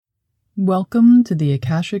Welcome to the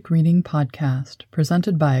Akashic Reading Podcast,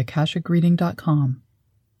 presented by AkashicReading.com,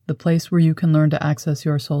 the place where you can learn to access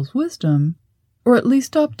your soul's wisdom, or at least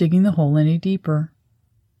stop digging the hole any deeper.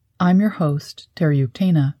 I'm your host, Terry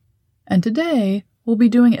Uktana, and today we'll be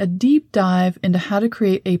doing a deep dive into how to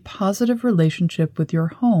create a positive relationship with your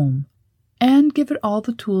home and give it all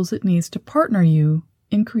the tools it needs to partner you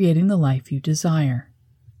in creating the life you desire.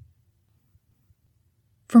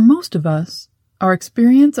 For most of us, our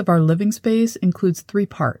experience of our living space includes three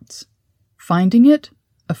parts: finding it,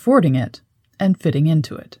 affording it, and fitting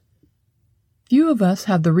into it. Few of us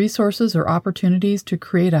have the resources or opportunities to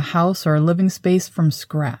create a house or a living space from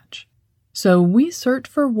scratch, so we search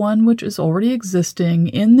for one which is already existing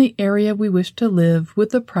in the area we wish to live with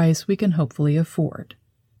the price we can hopefully afford.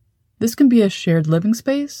 This can be a shared living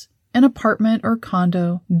space, an apartment or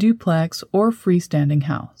condo, duplex, or freestanding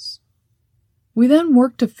house. We then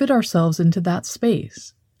work to fit ourselves into that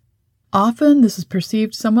space. Often this is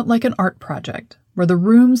perceived somewhat like an art project, where the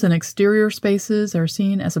rooms and exterior spaces are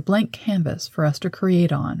seen as a blank canvas for us to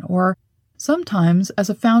create on, or sometimes as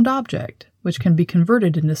a found object, which can be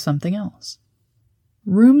converted into something else.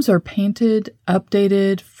 Rooms are painted,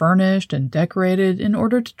 updated, furnished, and decorated in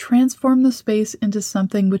order to transform the space into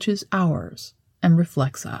something which is ours and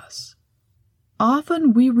reflects us.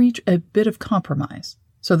 Often we reach a bit of compromise,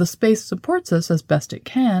 so the space supports us as best it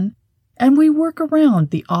can, and we work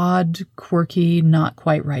around the odd, quirky, not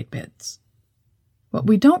quite right bits. What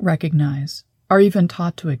we don't recognize, or even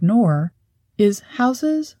taught to ignore, is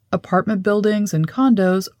houses, apartment buildings, and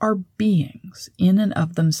condos are beings in and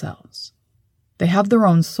of themselves. They have their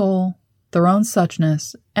own soul, their own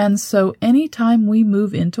suchness, and so any time we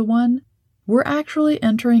move into one, we're actually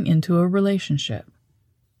entering into a relationship.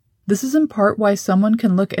 This is in part why someone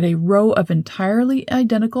can look at a row of entirely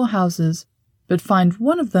identical houses, but find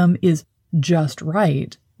one of them is just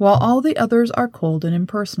right, while all the others are cold and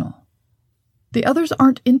impersonal. The others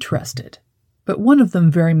aren't interested, but one of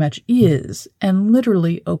them very much is, and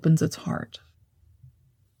literally opens its heart.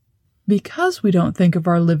 Because we don't think of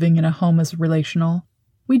our living in a home as relational,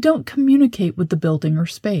 we don't communicate with the building or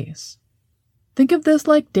space. Think of this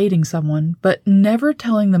like dating someone, but never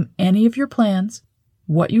telling them any of your plans,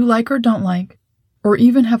 what you like or don't like, or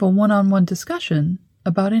even have a one-on-one discussion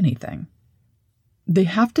about anything. They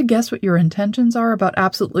have to guess what your intentions are about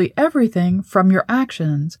absolutely everything from your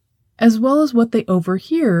actions, as well as what they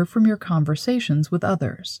overhear from your conversations with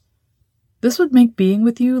others. This would make being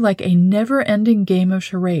with you like a never-ending game of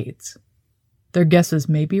charades. Their guesses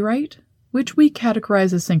may be right, which we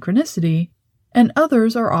categorize as synchronicity, and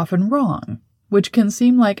others are often wrong, which can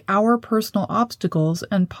seem like our personal obstacles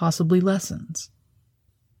and possibly lessons.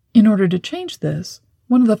 In order to change this,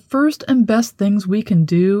 one of the first and best things we can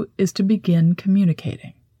do is to begin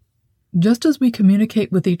communicating. Just as we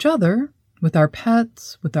communicate with each other, with our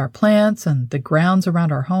pets, with our plants and the grounds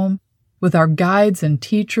around our home, with our guides and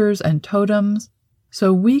teachers and totems,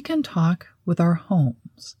 so we can talk with our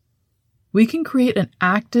homes. We can create an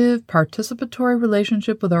active, participatory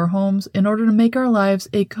relationship with our homes in order to make our lives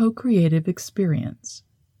a co-creative experience.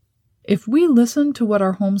 If we listen to what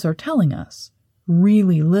our homes are telling us,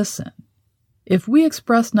 really listen. If we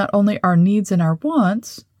express not only our needs and our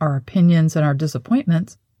wants, our opinions and our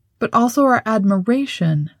disappointments, but also our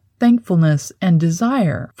admiration, thankfulness, and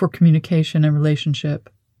desire for communication and relationship,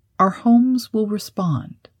 our homes will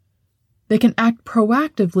respond. They can act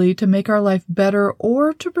proactively to make our life better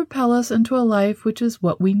or to propel us into a life which is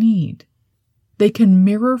what we need. They can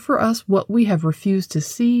mirror for us what we have refused to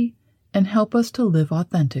see and help us to live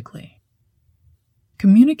authentically.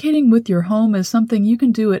 Communicating with your home is something you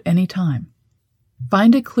can do at any time.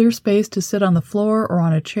 Find a clear space to sit on the floor or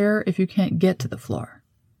on a chair if you can't get to the floor.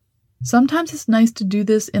 Sometimes it's nice to do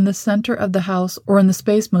this in the center of the house or in the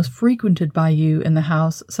space most frequented by you in the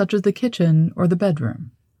house, such as the kitchen or the bedroom.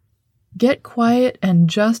 Get quiet and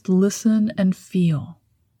just listen and feel.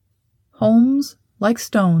 Homes, like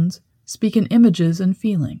stones, speak in images and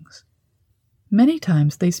feelings. Many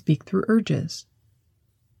times they speak through urges.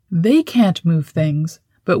 They can't move things,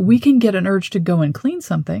 but we can get an urge to go and clean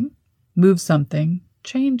something, move something,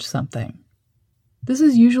 change something. This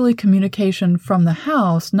is usually communication from the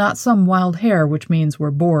house, not some wild hare, which means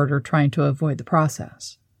we're bored or trying to avoid the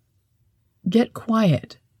process. Get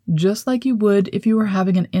quiet, just like you would if you were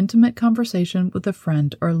having an intimate conversation with a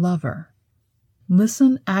friend or lover.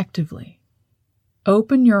 Listen actively.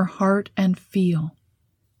 Open your heart and feel.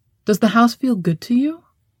 Does the house feel good to you?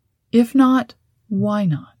 If not, why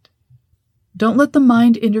not? Don't let the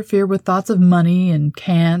mind interfere with thoughts of money and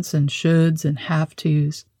can'ts and shoulds and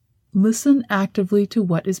have-tos. Listen actively to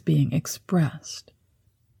what is being expressed.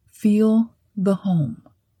 Feel the home.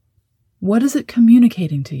 What is it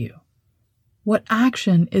communicating to you? What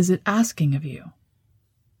action is it asking of you?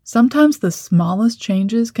 Sometimes the smallest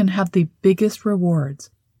changes can have the biggest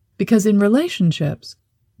rewards, because in relationships,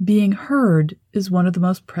 being heard is one of the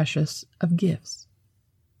most precious of gifts.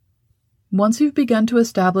 Once you've begun to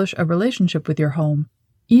establish a relationship with your home,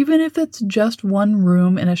 even if it's just one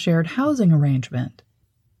room in a shared housing arrangement,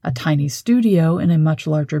 a tiny studio in a much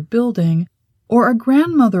larger building, or a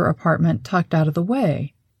grandmother apartment tucked out of the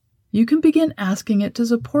way, you can begin asking it to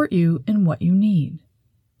support you in what you need.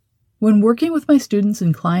 When working with my students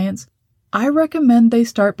and clients, I recommend they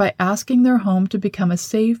start by asking their home to become a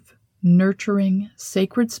safe, nurturing,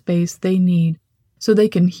 sacred space they need so they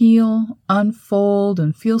can heal, unfold,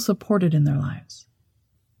 and feel supported in their lives.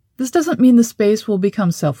 This doesn't mean the space will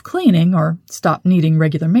become self-cleaning or stop needing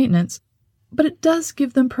regular maintenance, but it does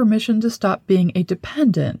give them permission to stop being a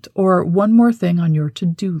dependent or one more thing on your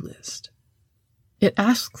to-do list. It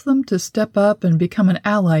asks them to step up and become an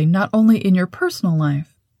ally not only in your personal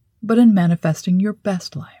life, but in manifesting your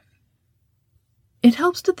best life. It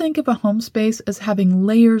helps to think of a home space as having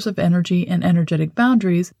layers of energy and energetic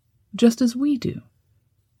boundaries, just as we do.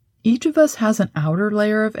 Each of us has an outer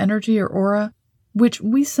layer of energy or aura, which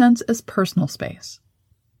we sense as personal space.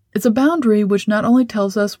 It's a boundary which not only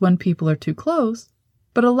tells us when people are too close,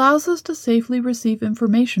 but allows us to safely receive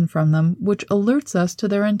information from them which alerts us to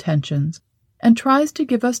their intentions and tries to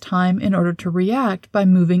give us time in order to react by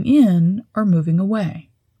moving in or moving away.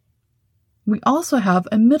 We also have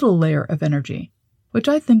a middle layer of energy, which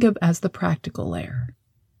I think of as the practical layer.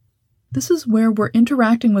 This is where we're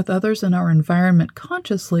interacting with others in our environment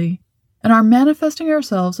consciously and are manifesting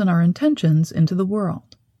ourselves and our intentions into the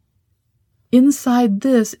world. Inside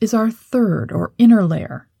this is our third or inner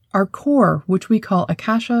layer, our core, which we call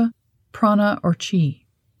Akasha, Prana, or Chi.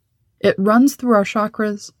 It runs through our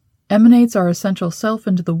chakras, emanates our essential self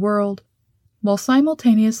into the world, while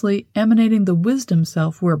simultaneously emanating the wisdom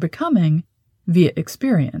self we're becoming, via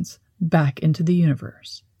experience, back into the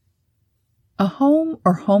universe. A home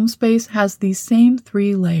or home space has these same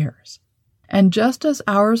three layers, and just as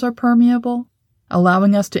ours are permeable,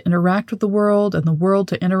 allowing us to interact with the world and the world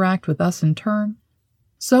to interact with us in turn,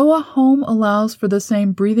 so a home allows for the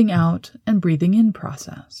same breathing out and breathing in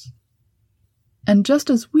process. And just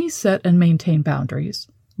as we set and maintain boundaries,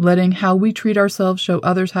 letting how we treat ourselves show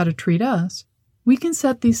others how to treat us, we can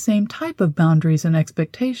set these same type of boundaries and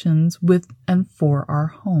expectations with and for our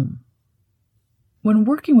home. When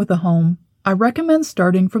working with a home, I recommend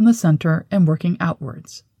starting from the center and working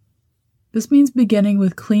outwards. This means beginning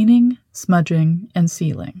with cleaning, smudging, and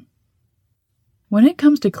sealing. When it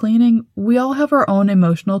comes to cleaning, we all have our own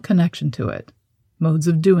emotional connection to it, modes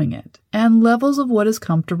of doing it, and levels of what is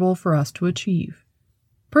comfortable for us to achieve.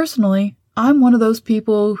 Personally, I'm one of those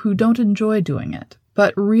people who don't enjoy doing it,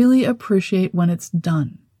 but really appreciate when it's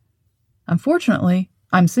done. Unfortunately,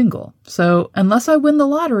 I'm single, so unless I win the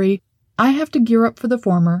lottery, I have to gear up for the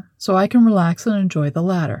former so I can relax and enjoy the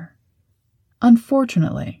latter.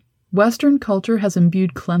 Unfortunately, Western culture has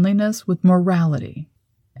imbued cleanliness with morality,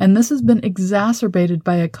 and this has been exacerbated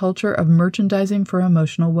by a culture of merchandising for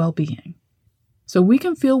emotional well-being. So we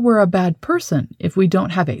can feel we're a bad person if we don't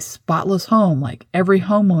have a spotless home like every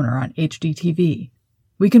homeowner on HGTV.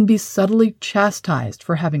 We can be subtly chastised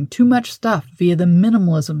for having too much stuff via the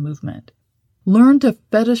minimalism movement, learn to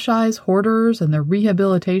fetishize hoarders and their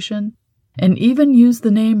rehabilitation, and even use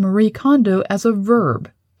the name Marie Kondo as a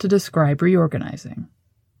verb to describe reorganizing.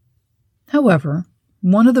 However,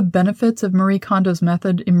 one of the benefits of Marie Kondo's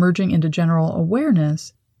method emerging into general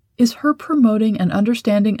awareness is her promoting an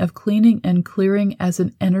understanding of cleaning and clearing as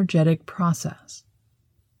an energetic process.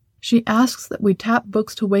 She asks that we tap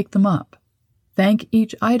books to wake them up, thank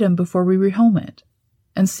each item before we rehome it,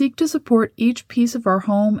 and seek to support each piece of our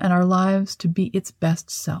home and our lives to be its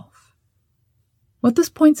best self. What this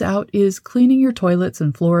points out is cleaning your toilets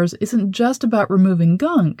and floors isn't just about removing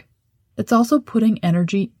gunk, it's also putting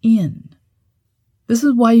energy in. This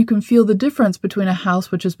is why you can feel the difference between a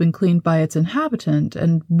house which has been cleaned by its inhabitant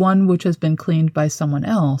and one which has been cleaned by someone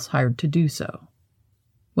else hired to do so.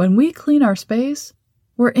 When we clean our space,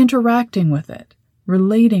 we're interacting with it,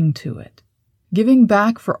 relating to it, giving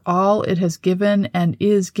back for all it has given and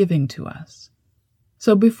is giving to us.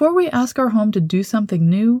 So before we ask our home to do something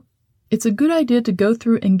new, it's a good idea to go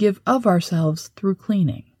through and give of ourselves through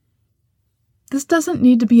cleaning. This doesn't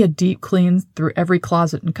need to be a deep clean through every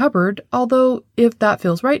closet and cupboard, although if that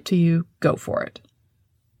feels right to you, go for it.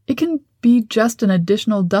 It can be just an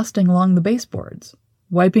additional dusting along the baseboards,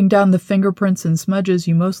 wiping down the fingerprints and smudges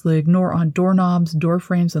you mostly ignore on doorknobs, door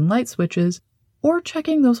frames, and light switches, or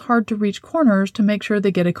checking those hard-to-reach corners to make sure they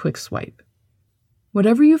get a quick swipe.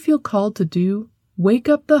 Whatever you feel called to do, wake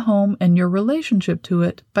up the home and your relationship to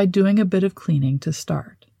it by doing a bit of cleaning to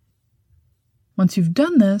start. Once you've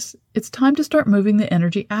done this, it's time to start moving the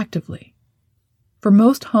energy actively. For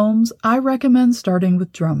most homes, I recommend starting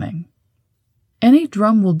with drumming. Any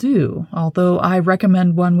drum will do, although I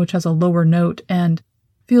recommend one which has a lower note and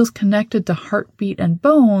feels connected to heartbeat and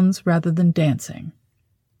bones rather than dancing.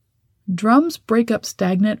 Drums break up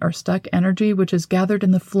stagnant or stuck energy which is gathered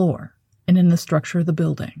in the floor and in the structure of the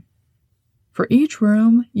building. For each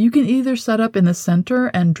room, you can either set up in the center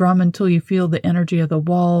and drum until you feel the energy of the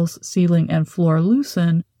walls, ceiling, and floor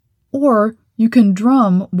loosen, or you can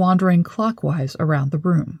drum wandering clockwise around the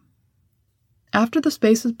room. After the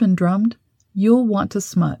space has been drummed, you'll want to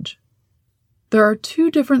smudge. There are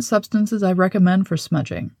 2 different substances I recommend for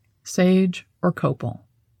smudging, sage or copal.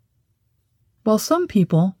 While some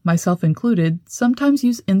people, myself included, sometimes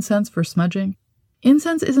use incense for smudging,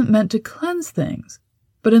 incense isn't meant to cleanse things,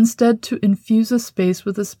 but instead to infuse a space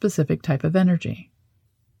with a specific type of energy.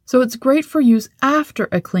 So it's great for use after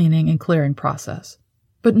a cleaning and clearing process,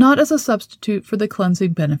 but not as a substitute for the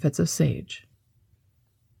cleansing benefits of sage.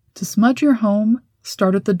 To smudge your home,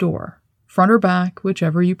 start at the door, front or back,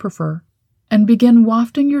 whichever you prefer, and begin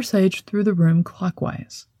wafting your sage through the room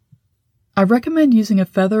clockwise. I recommend using a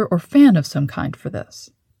feather or fan of some kind for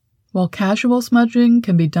this. While casual smudging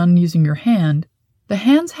can be done using your hand, the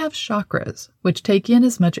hands have chakras, which take in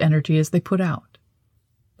as much energy as they put out.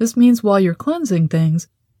 This means while you're cleansing things,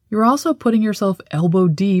 you're also putting yourself elbow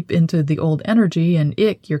deep into the old energy and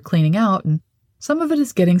ick you're cleaning out, and some of it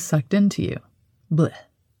is getting sucked into you. Blech.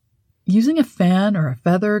 Using a fan or a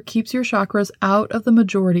feather keeps your chakras out of the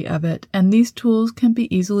majority of it, and these tools can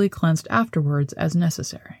be easily cleansed afterwards as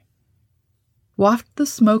necessary. Waft the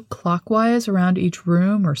smoke clockwise around each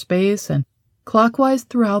room or space and clockwise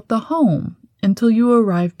throughout the home until you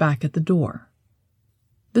arrive back at the door.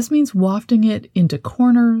 This means wafting it into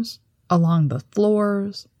corners, along the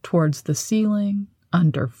floors, towards the ceiling,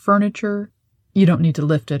 under furniture. You don't need to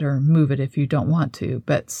lift it or move it if you don't want to,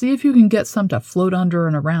 but see if you can get some to float under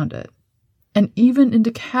and around it, and even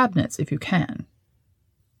into cabinets if you can.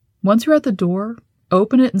 Once you're at the door,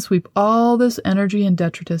 open it and sweep all this energy and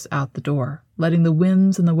detritus out the door, letting the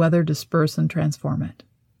winds and the weather disperse and transform it.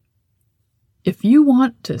 If you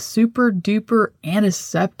want to super duper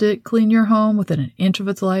antiseptic clean your home within an inch of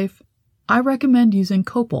its life, I recommend using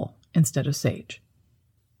copal instead of sage.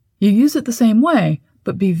 You use it the same way,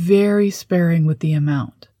 but be very sparing with the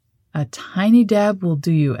amount. A tiny dab will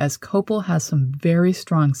do you, as copal has some very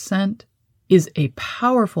strong scent, is a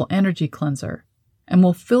powerful energy cleanser, and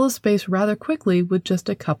will fill a space rather quickly with just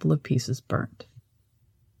a couple of pieces burnt.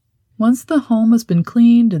 Once the home has been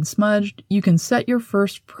cleaned and smudged, you can set your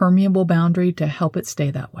first permeable boundary to help it stay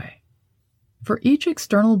that way. For each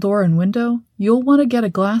external door and window, you'll want to get a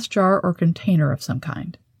glass jar or container of some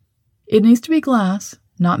kind. It needs to be glass,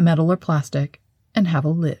 not metal or plastic, and have a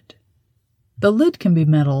lid. The lid can be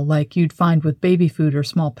metal like you'd find with baby food or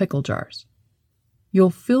small pickle jars. You'll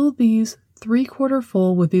fill these 3/4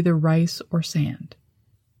 full with either rice or sand.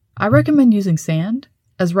 I recommend using sand,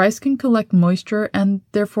 as rice can collect moisture and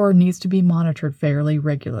therefore needs to be monitored fairly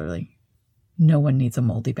regularly. No one needs a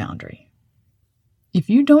moldy boundary. If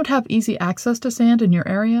you don't have easy access to sand in your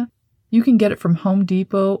area, you can get it from Home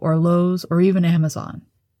Depot or Lowe's or even Amazon.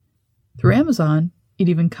 Through Amazon, it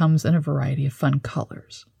even comes in a variety of fun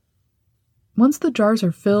colors. Once the jars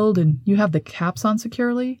are filled and you have the caps on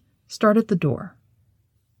securely, start at the door.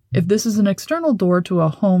 If this is an external door to a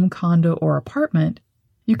home, condo, or apartment,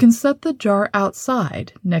 you can set the jar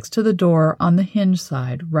outside next to the door on the hinge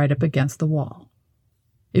side right up against the wall.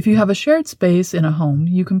 If you have a shared space in a home,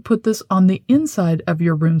 you can put this on the inside of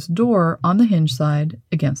your room's door on the hinge side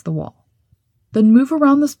against the wall. Then move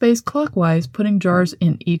around the space clockwise, putting jars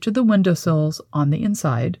in each of the windowsills on the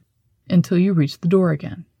inside until you reach the door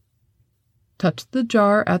again. Touch the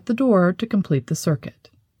jar at the door to complete the circuit.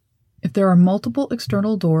 If there are multiple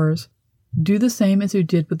external doors, do the same as you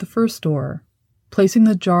did with the first door, placing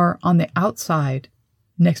the jar on the outside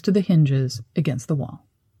next to the hinges against the wall.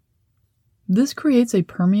 This creates a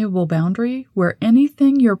permeable boundary where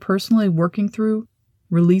anything you're personally working through,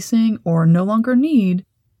 releasing, or no longer need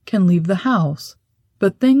can leave the house,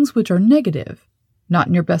 but things which are negative, not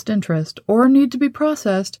in your best interest, or need to be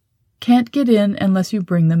processed, can't get in unless you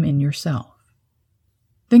bring them in yourself.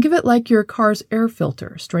 Think of it like your car's air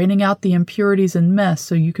filter, straining out the impurities and mess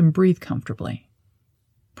so you can breathe comfortably.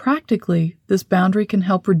 Practically, this boundary can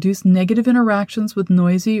help reduce negative interactions with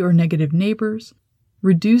noisy or negative neighbors,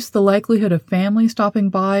 reduce the likelihood of family stopping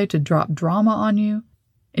by to drop drama on you,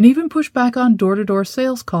 and even push back on door-to-door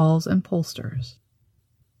sales calls and pollsters.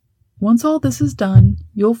 Once all this is done,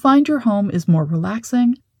 you'll find your home is more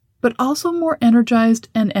relaxing, but also more energized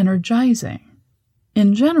and energizing.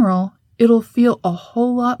 In general, it'll feel a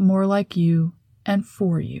whole lot more like you and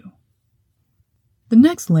for you. The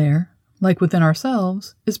next layer, like within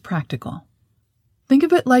ourselves, is practical. Think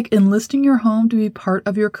of it like enlisting your home to be part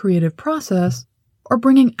of your creative process or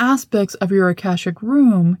bringing aspects of your Akashic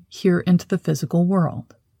room here into the physical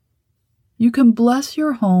world. You can bless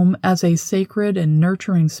your home as a sacred and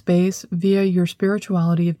nurturing space via your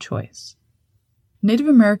spirituality of choice. Native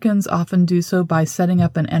Americans often do so by setting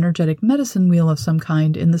up an energetic medicine wheel of some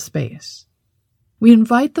kind in the space. We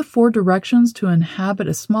invite the 4 directions to inhabit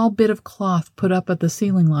a small bit of cloth put up at the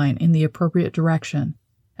ceiling line in the appropriate direction,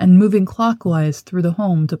 and moving clockwise through the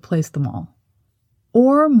home to place them all.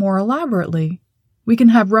 Or, more elaborately, we can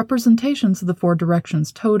have representations of the 4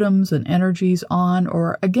 directions' totems and energies on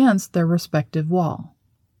or against their respective wall.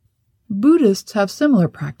 Buddhists have similar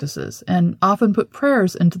practices and often put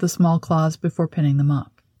prayers into the small cloths before pinning them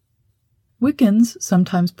up. Wiccans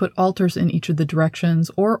sometimes put altars in each of the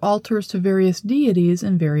directions or altars to various deities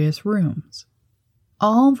in various rooms.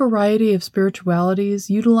 All variety of spiritualities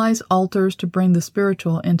utilize altars to bring the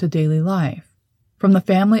spiritual into daily life, from the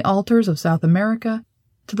family altars of South America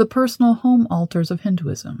to the personal home altars of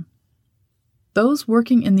Hinduism. Those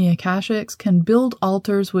working in the Akashics can build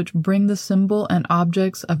altars which bring the symbol and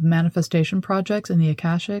objects of manifestation projects in the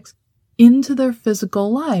Akashics into their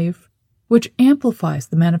physical life, which amplifies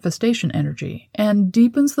the manifestation energy and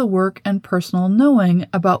deepens the work and personal knowing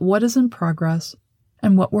about what is in progress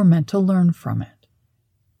and what we're meant to learn from it.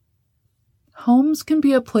 Homes can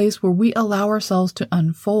be a place where we allow ourselves to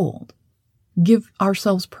unfold, give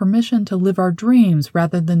ourselves permission to live our dreams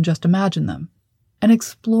rather than just imagine them, and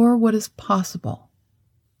explore what is possible.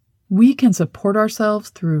 We can support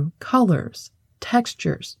ourselves through colors,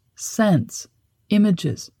 textures, scents,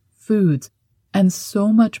 images, foods, and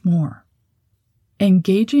so much more.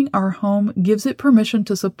 Engaging our home gives it permission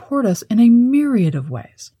to support us in a myriad of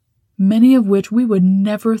ways, many of which we would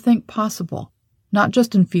never think possible, not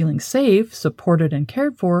just in feeling safe, supported, and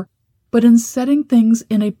cared for, but in setting things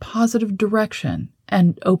in a positive direction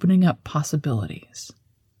and opening up possibilities.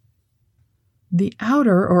 The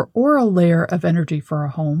outer or aura layer of energy for a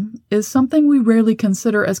home is something we rarely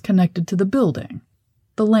consider as connected to the building,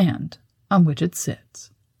 the land on which it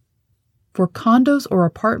sits. For condos or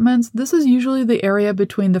apartments, this is usually the area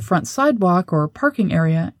between the front sidewalk or parking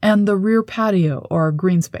area and the rear patio or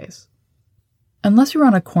green space. Unless you're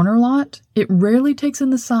on a corner lot, it rarely takes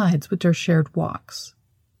in the sides, which are shared walks.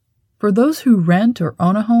 For those who rent or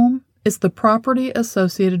own a home, it's the property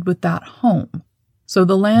associated with that home, so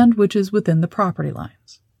the land which is within the property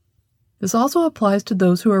lines. This also applies to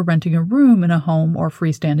those who are renting a room in a home or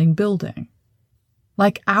freestanding building.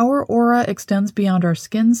 Like our aura extends beyond our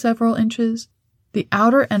skin several inches, the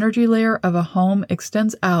outer energy layer of a home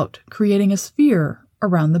extends out, creating a sphere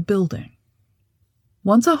around the building.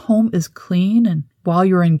 Once a home is clean and while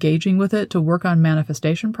you're engaging with it to work on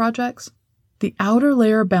manifestation projects, the outer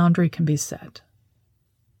layer boundary can be set.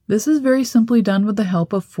 This is very simply done with the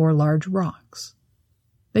help of 4 large rocks.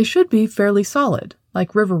 They should be fairly solid,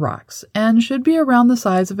 like river rocks, and should be around the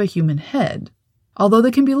size of a human head, although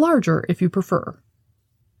they can be larger if you prefer.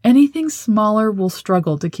 Anything smaller will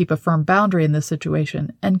struggle to keep a firm boundary in this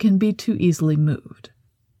situation and can be too easily moved.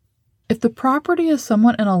 If the property is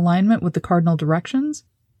somewhat in alignment with the cardinal directions,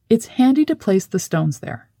 it's handy to place the stones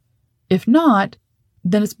there. If not,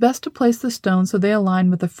 then it's best to place the stones so they align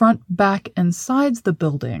with the front, back, and sides of the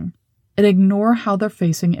building and ignore how they're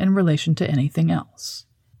facing in relation to anything else.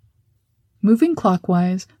 Moving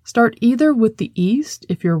clockwise, start either with the east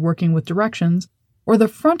if you're working with directions, or the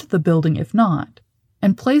front of the building if not,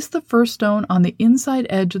 and place the first stone on the inside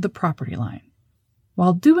edge of the property line.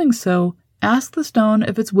 While doing so, ask the stone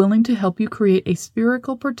if it's willing to help you create a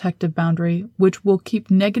spherical protective boundary which will keep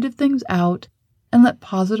negative things out and let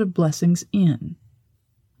positive blessings in.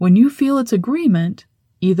 When you feel its agreement,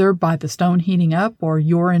 either by the stone heating up or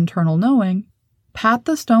your internal knowing, pat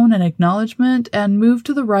the stone in acknowledgement and move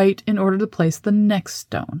to the right in order to place the next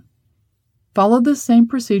stone. Follow this same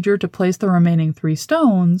procedure to place the remaining 3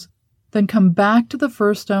 stones, then come back to the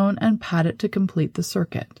first stone and pat it to complete the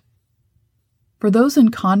circuit. For those in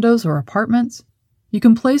condos or apartments, you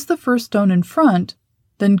can place the first stone in front,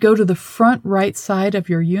 then go to the front right side of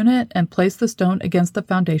your unit and place the stone against the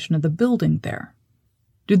foundation of the building there.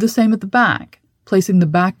 Do the same at the back, placing the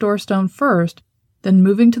back door stone first, then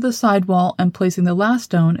moving to the side wall and placing the last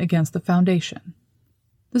stone against the foundation.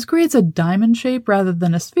 This creates a diamond shape rather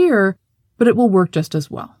than a sphere, but it will work just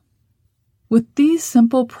as well. With these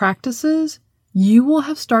simple practices, you will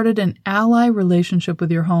have started an ally relationship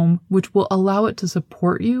with your home, which will allow it to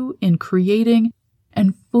support you in creating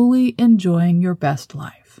and fully enjoying your best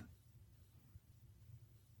life.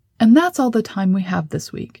 And that's all the time we have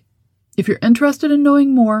this week. If you're interested in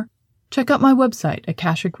knowing more, check out my website,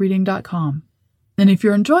 akashicreading.com. And if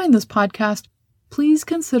you're enjoying this podcast, please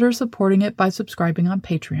consider supporting it by subscribing on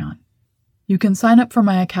Patreon. You can sign up for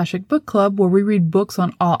my Akashic Book Club, where we read books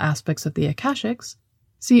on all aspects of the Akashics,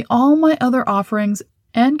 see all my other offerings,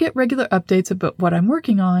 and get regular updates about what I'm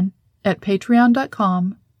working on at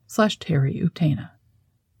patreon.com/TerryUtena.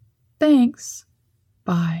 Thanks.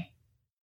 Bye.